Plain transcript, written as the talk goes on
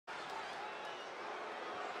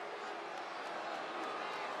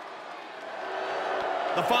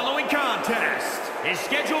The following contest is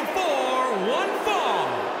scheduled for one fall,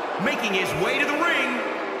 making his way to the ring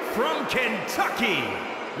from Kentucky,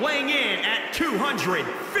 weighing in at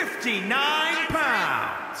 259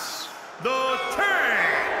 pounds, the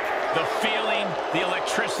Tank. The feeling, the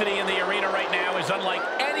electricity in the arena right now is unlike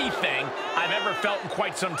anything I've ever felt in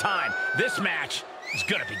quite some time. This match is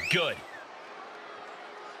gonna be good.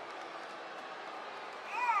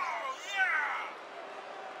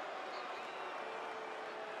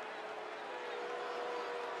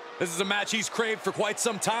 This is a match he's craved for quite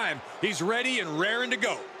some time. He's ready and raring to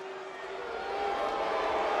go.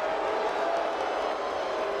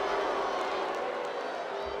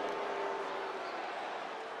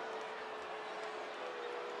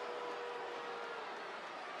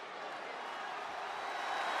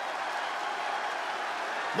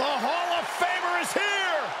 The Hall of Famer is here!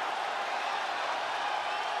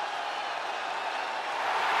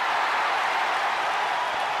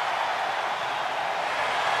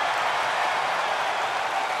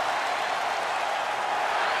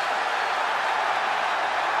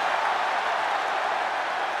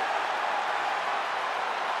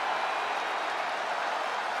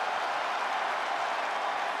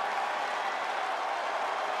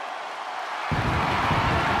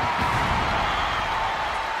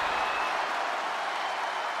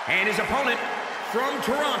 And his opponent from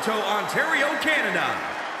Toronto, Ontario, Canada,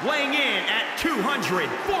 weighing in at 249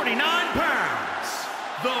 pounds,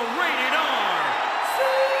 the Rated R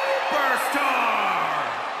Superstar,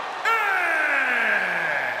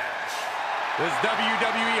 Edge! This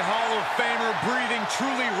WWE Hall of Famer breathing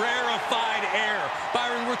truly rarefied air.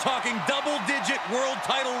 Byron, we're talking double-digit world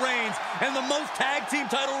title reigns and the most tag team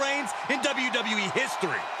title reigns in WWE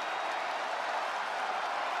history.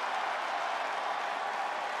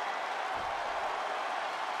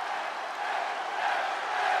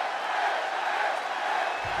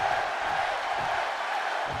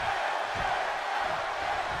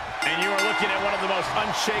 And you are looking at one of the most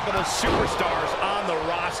unshakable superstars on the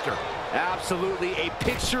roster. Absolutely a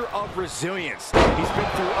picture of resilience. He's been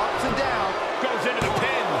through ups and downs. Goes into the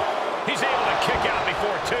pin. He's able to kick out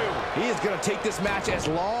before two. He is going to take this match as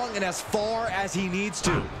long and as far as he needs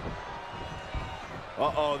to.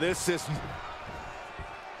 Uh-oh, this is...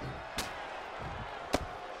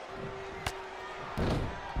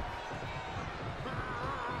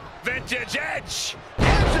 Vintage Edge.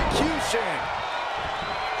 execution!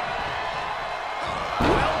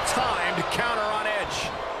 Well-timed counter on Edge.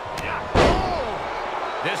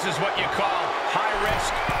 Oh! This is what you call high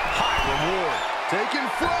risk, high reward. Taking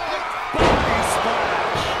flight. Body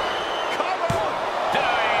splash. Cover.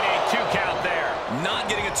 Denying a 2 count there. Not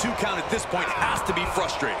getting a 2 count at this point has to be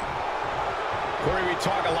frustrating. Corey, we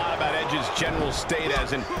talk a lot about Edge's general state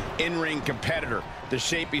as an in-ring competitor. The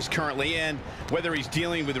shape he's currently in, whether he's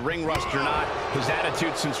dealing with ring rust or not, his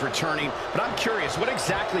attitude since returning. But I'm curious, what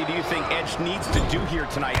exactly do you think Edge needs to do here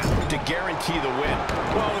tonight to guarantee the win?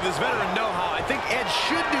 Well, with his veteran know-how, I think Edge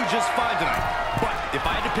should do just fine tonight. But if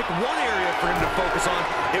I had to pick one area for him to focus on,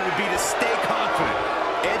 it would be to stay confident.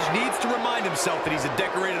 Edge needs to remind himself that he's a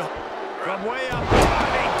decorated... From way up,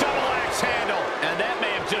 a double axe handle. And that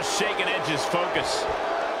may have just shaken Edge's focus.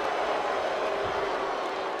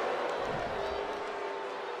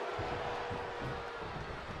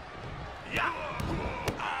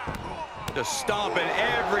 Just stomping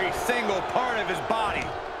every single part of his body.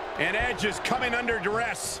 And Edge is coming under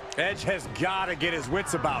duress. Edge has got to get his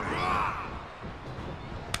wits about him.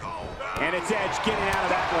 And it's Edge getting out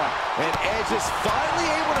of that one. And Edge is finally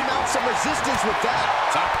able to mount some resistance with that.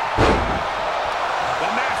 The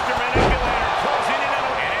master manipulator closing in on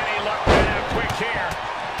him. And any luck ran out quick here.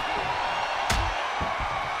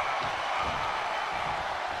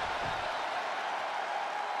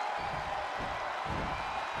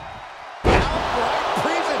 Outright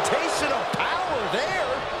presentation of power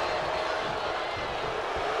there.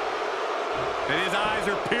 And his eyes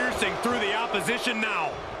are piercing through the opposition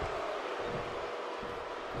now.